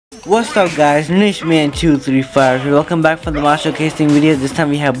What's up guys, Nishman235 here. Welcome back for the mod showcasing video. This time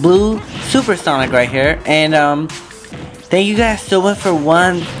we have Blue Supersonic right here. And thank you guys so much for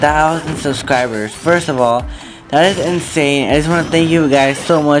 1,000 subscribers. First of all, that is insane. I just want to thank you guys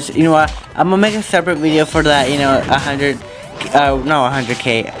so much. You know what, I'm gonna make a separate video for that, you know,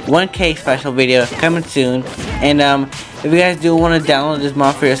 1K special video coming soon. And if you guys do want to download this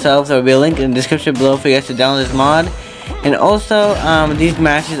mod for yourselves, there will be a link in the description below for you guys to download this mod. And also, these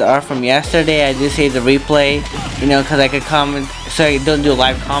matches are from yesterday. I did save the replay, you know, because I could comment, so I don't do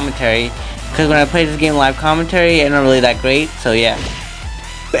live commentary. Because when I play this game live commentary, it's not really that great, so yeah.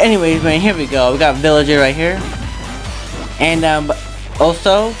 But anyways, man, here we go. We got Villager right here. And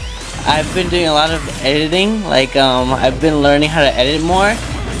also, I've been doing a lot of editing. Like, I've been learning how to edit more.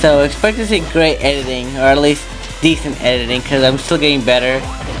 So expect to see great editing, or at least decent editing, because I'm still getting better.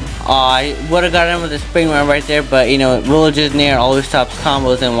 I would have got him with a spring run right there, but you know, Villager's near always stops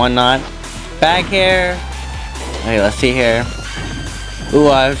combos and whatnot. Back air. Okay, let's see here. Ooh,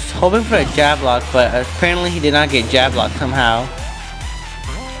 I was hoping for a jab lock, but apparently he did not get jab lock somehow.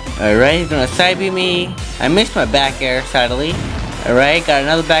 Alright, he's gonna side B me. I missed my back air, sadly. Alright, got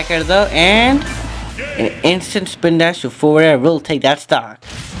another back air though, and an instant spin dash to forward air will take that stock.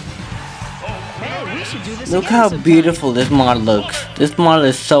 Look how beautiful this mod looks. This mod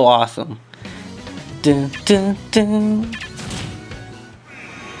is so awesome. Dun, dun, dun.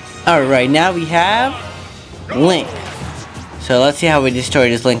 Alright, now we have Link. So let's see how we destroy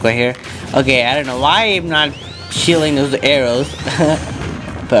this Link right here. Okay, I don't know why I'm not shielding those arrows.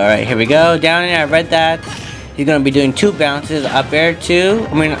 But alright, here we go. Down in, I read that. He's gonna be doing 2 bounces. Up air 2.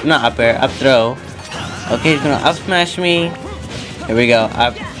 I mean, not up air, up throw. Okay, he's gonna up smash me. Here we go.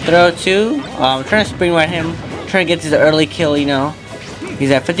 Up throw 2. I'm trying to spring right him. Trying to get to the early kill, you know.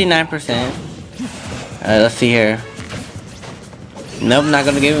 He's at 59%. Let's see here. Nope, not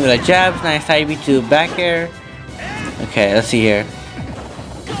gonna give him with a jab. Nice side B to back air. Okay, let's see here.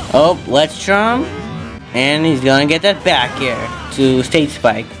 Oh, let's drum. And he's gonna get that back air to stage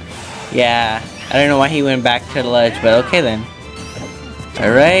spike. Yeah, I don't know why he went back to the ledge, but okay then.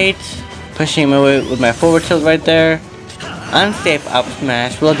 Alright. Pushing him away with my forward tilt right there. Unsafe up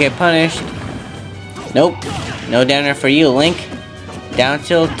smash will get punished. Nope. No down air for you, Link. Down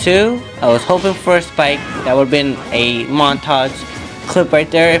tilt 2. I was hoping for a spike. That would have been a montage clip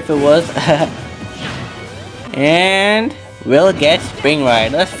right there if it was. And we'll get spring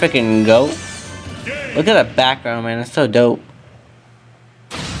ride. Let's freaking go. Look at the background, man. It's so dope.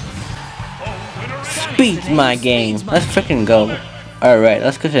 Speed's my game. Let's freaking go. Alright,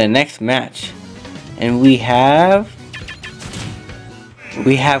 let's go to the next match. And we have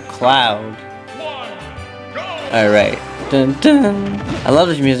Cloud. Alright. Dun dun. I love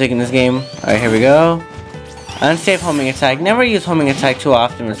this music in this game. Alright, here we go. Unsafe homing attack. Never use homing attack too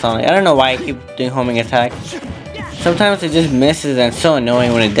often with Sonic. I don't know why I keep doing homing attack. Sometimes it just misses and it's so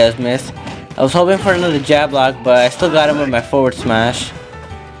annoying when it does miss. I was hoping for another jab lock, but I still got him with my forward smash.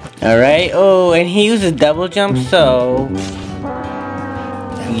 Alright. Oh, and he uses double jump, so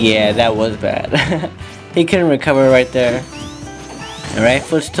yeah, that was bad. He couldn't recover right there. Alright,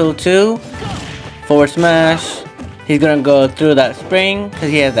 foot still 2. Forward smash. He's gonna go through that spring because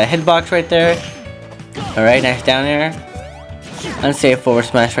he has that hitbox right there. Alright, nice down air. Unsafe forward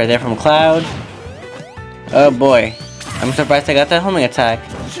smash right there from Cloud. Oh boy. I'm surprised I got that homing attack.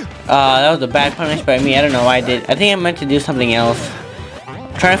 That was a bad punish by me. I don't know why I did. I think I meant to do something else.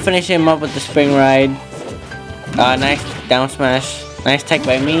 Trying to finish him up with the spring ride. Nice down smash. Nice tech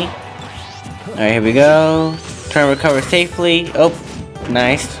by me. Alright, here we go. Trying to recover safely. Oh,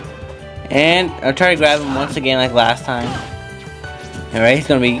 nice. And I'll try to grab him once again like last time. Alright, he's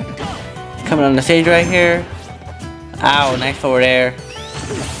gonna be coming on the stage right here. Ow, nice forward air.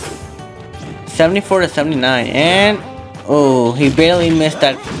 74 to 79. And oh, he barely missed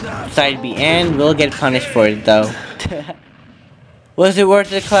that side B and will get punished for it though. Was it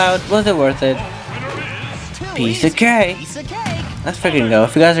worth it, Cloud? Was it worth it? Piece of cake. Let's freaking go.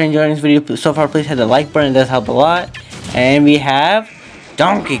 If you guys are enjoying this video so far, please hit the like button. It does help a lot. And we have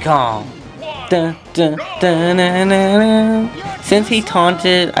Donkey Kong. Dun, dun, dun, dun, dun, dun. Since he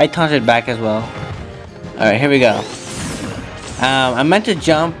taunted, I taunted back as well. Alright, here we go. I meant to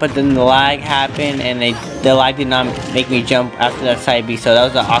jump, but then the lag happened, and the lag did not make me jump after that side B, so that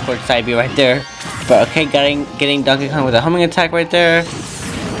was an awkward side B right there. But okay, getting Donkey Kong with a homing attack right there.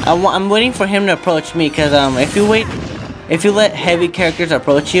 I'm waiting for him to approach me, because if you let heavy characters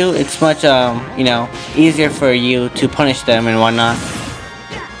approach you, it's much you know, easier for you to punish them and whatnot.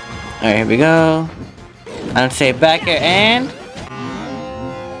 Alright, here we go. Unsafe back air, and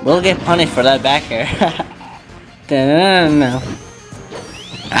we'll get punished for that back air. No.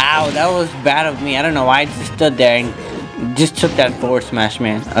 Ow, that was bad of me. I don't know why I just stood there and just took that forward smash,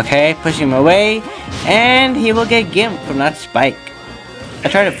 man. Okay, push him away, and he will get gimped from that spike. I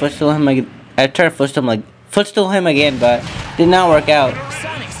tried to footstool him again. Footstool him again, but did not work out.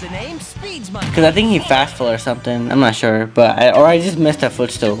 Because I think he fast fell or something. I'm not sure, but I just missed a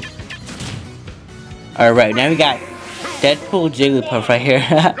footstool. Alright, now we got Deadpool Jigglypuff right here.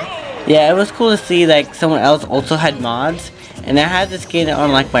 Yeah, it was cool to see like someone else also had mods. And I had this skin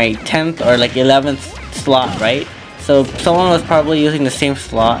on like my 10th or like 11th slot, right? So someone was probably using the same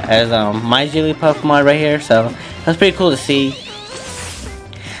slot as my Jigglypuff mod right here. So that's pretty cool to see.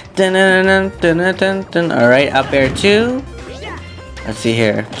 Alright, up air 2. Let's see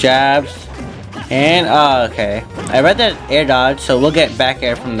here. Jabs. And, oh, okay. I read that air dodge, so we'll get back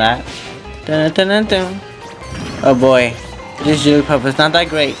air from that. Oh boy. This Jigglypuff is not that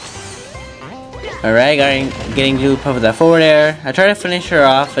great. Alright, getting Jigglypuff with that forward air. I tried to finish her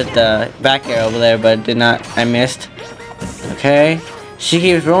off with the back air over there, but did not. I missed. Okay. She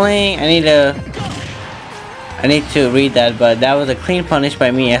keeps rolling. I need to read that, but that was a clean punish by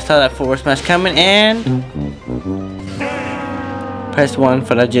me. I saw that forward smash coming, and press 1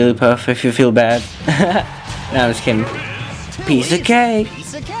 for that Jigglypuff if you feel bad. No, I'm just kidding. Piece of cake.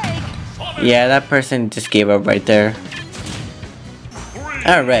 Yeah, that person just gave up right there.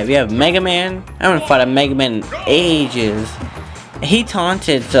 Alright, we have Mega Man. I haven't fought a Mega Man in ages. He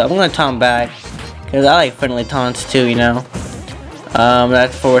taunted, so I'm gonna taunt back. Because I like friendly taunts too, you know.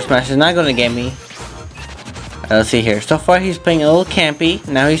 That forward smash is not gonna get me. Let's see here. So far he's playing a little campy.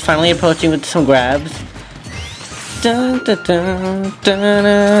 Now he's finally approaching with some grabs. Oh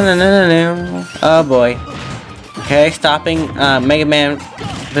boy. Okay, stopping Mega Man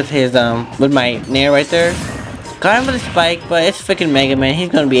with his with my nair right there. Got him with a spike, but it's freaking Mega Man. He's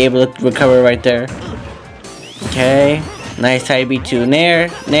gonna be able to recover right there. Okay, nice side B2 nair,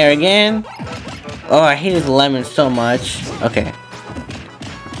 nair again. Oh, I hate his lemon so much. Okay,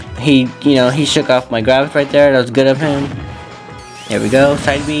 he shook off my grabs right there. That was good of him. There we go,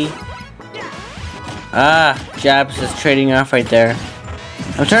 side B. Ah, jabs is trading off right there.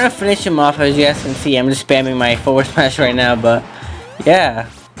 I'm trying to finish him off, as you guys can see. I'm just spamming my forward smash right now, but yeah.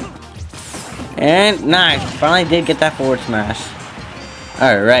 And nice, finally did get that forward smash.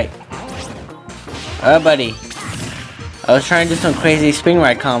 Alright. Oh buddy. I was trying to do some crazy spring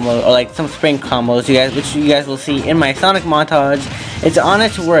ride combo, or like some spring combos, which you guys will see in my Sonic montage. It's on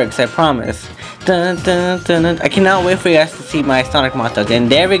its works, I promise. Dun, dun, dun, dun. I cannot wait for you guys to see my Sonic montage. And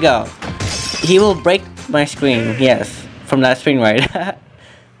there we go. He will break my screen, yes, from that spring ride.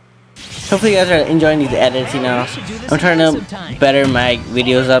 Hopefully you guys are enjoying these edits, you know. I'm trying to better my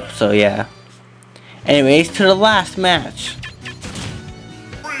videos up, so yeah. Anyways, to the last match.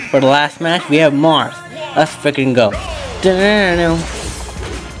 For the last match, we have Mars. Let's freaking go.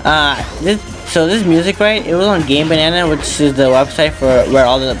 This music, right? It was on Game Banana, which is the website for where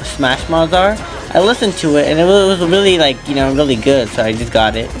all the Smash mods are. I listened to it, and it was really, like, you know, really good, so I just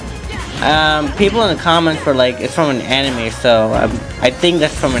got it. People in the comments were like, it's from an anime, so I think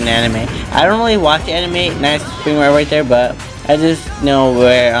that's from an anime. I don't really watch anime. Nice spring right there, but I just know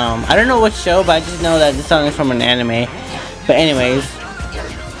where, I don't know what show, but I just know that this song is from an anime. But anyways,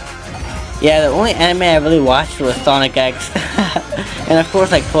 yeah, the only anime I really watched was Sonic X. And of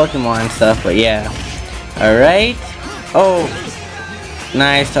course, like Pokemon and stuff, but yeah. Alright. Oh,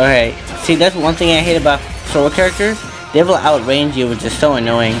 nice, alright. See, that's one thing I hate about solo characters. They will outrange you, which is so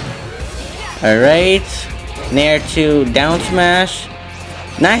annoying. Alright. Nair 2 down smash.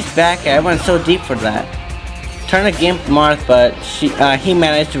 Nice back air. I went so deep for that. Trying to gimp Marth, but he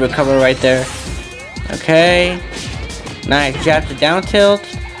managed to recover right there. Okay. Nice jab to down tilt.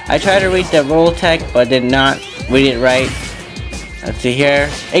 I tried to read the roll tech, but did not read it right. Let's see here.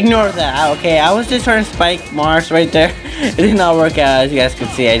 Ignore that. Okay, I was just trying to spike Mars right there. It did not work out, as you guys can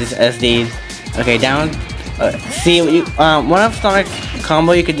see. I just SD'd. Okay, down. See, one of Sonic's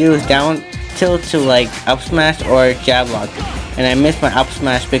combo you could do is down tilt to like up smash or jab lock. And I missed my up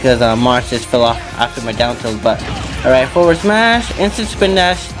smash because Mars just fell off after my down tilt. But alright, forward smash, instant spin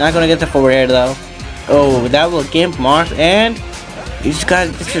dash. Not gonna get the forward air though. Oh, that will gimp Mars, and you just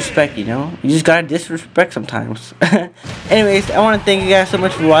gotta disrespect, you know? You just gotta disrespect sometimes. Anyways, I want to thank you guys so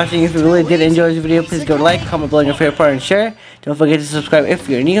much for watching. If you really did enjoy this video, please go like, comment below your favorite part, and share. Don't forget to subscribe if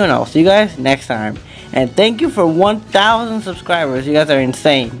you're new, and I'll see you guys next time. And thank you for 1,000 subscribers. You guys are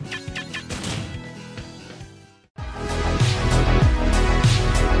insane.